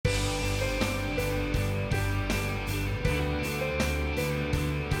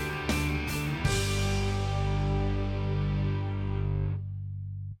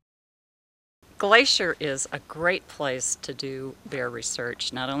Glacier is a great place to do bear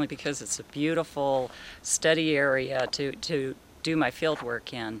research, not only because it's a beautiful study area to do my field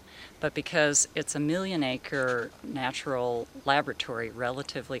work in, but because it's a 1,000,000-acre natural laboratory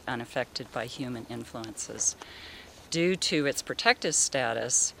relatively unaffected by human influences. Due to its protective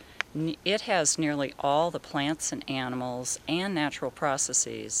status, it has nearly all the plants and animals and natural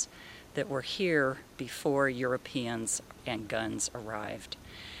processes that were here before Europeans and guns arrived.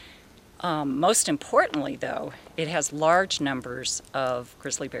 Most importantly, though, it has large numbers of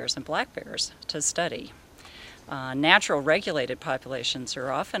grizzly bears and black bears to study. Natural regulated populations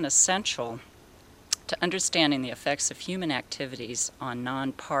are often essential to understanding the effects of human activities on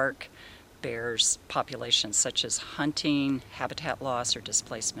non-park bears populations, such as hunting, habitat loss, or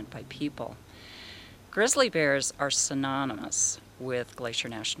displacement by people. Grizzly bears are synonymous with Glacier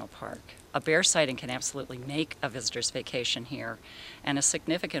National Park. A bear sighting can absolutely make a visitor's vacation here, and a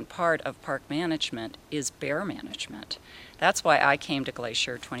significant part of park management is bear management. That's why I came to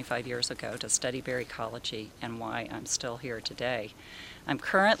Glacier 25 years ago to study bear ecology, and why I'm still here today. I'm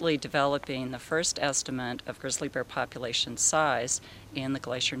currently developing the first estimate of grizzly bear population size in the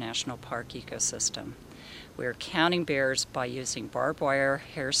Glacier National Park ecosystem. We're counting bears by using barbed wire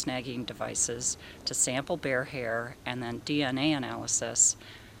hair snagging devices to sample bear hair and then DNA analysis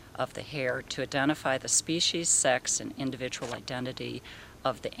of the hair to identify the species, sex, and individual identity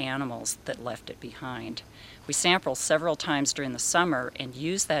of the animals that left it behind. We sample several times during the summer and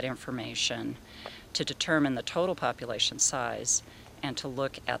use that information to determine the total population size and to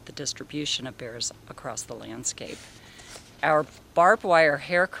look at the distribution of bears across the landscape. Our barbed wire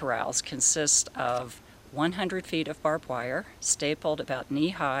hair corrals consist of 100 feet of barbed wire stapled about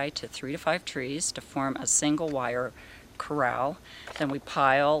knee-high to 3 to 5 trees to form a single wire corral. Then we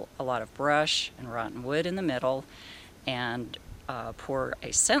pile a lot of brush and rotten wood in the middle and pour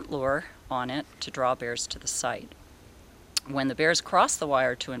a scent lure on it to draw bears to the site. When the bears cross the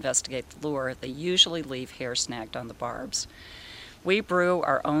wire to investigate the lure, they usually leave hair snagged on the barbs. We brew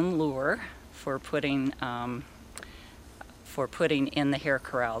our own lure for putting in the hair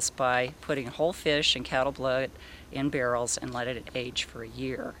corrals by putting whole fish and cattle blood in barrels and letting it age for a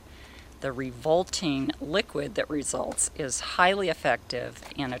year. The revolting liquid that results is highly effective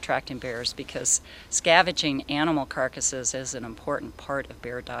in attracting bears because scavenging animal carcasses is an important part of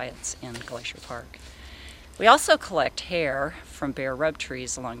bear diets in Glacier Park. We also collect hair from bear rub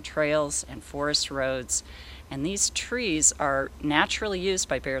trees along trails and forest roads, and these trees are naturally used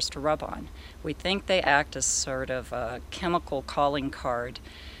by bears to rub on. We think they act as sort of a chemical calling card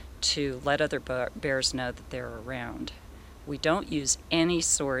to let other bears know that they're around. We don't use any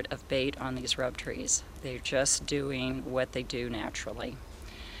sort of bait on these rub trees. They're just doing what they do naturally.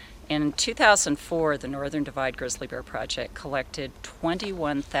 In 2004, the Northern Divide Grizzly Bear Project collected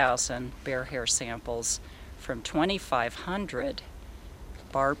 21,000 bear hair samples from 2,500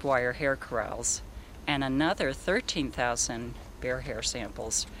 barbed wire hair corrals and another 13,000 bear hair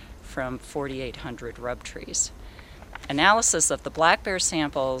samples from 4,800 rub trees. Analysis of the black bear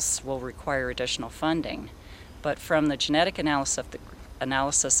samples will require additional funding, but from the genetic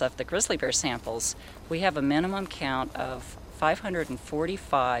analysis of the grizzly bear samples, we have a minimum count of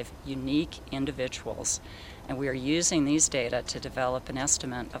 545 unique individuals, and we are using these data to develop an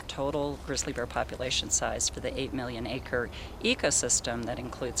estimate of total grizzly bear population size for the 8 million acre ecosystem that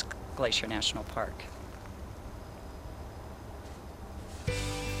includes Glacier National Park.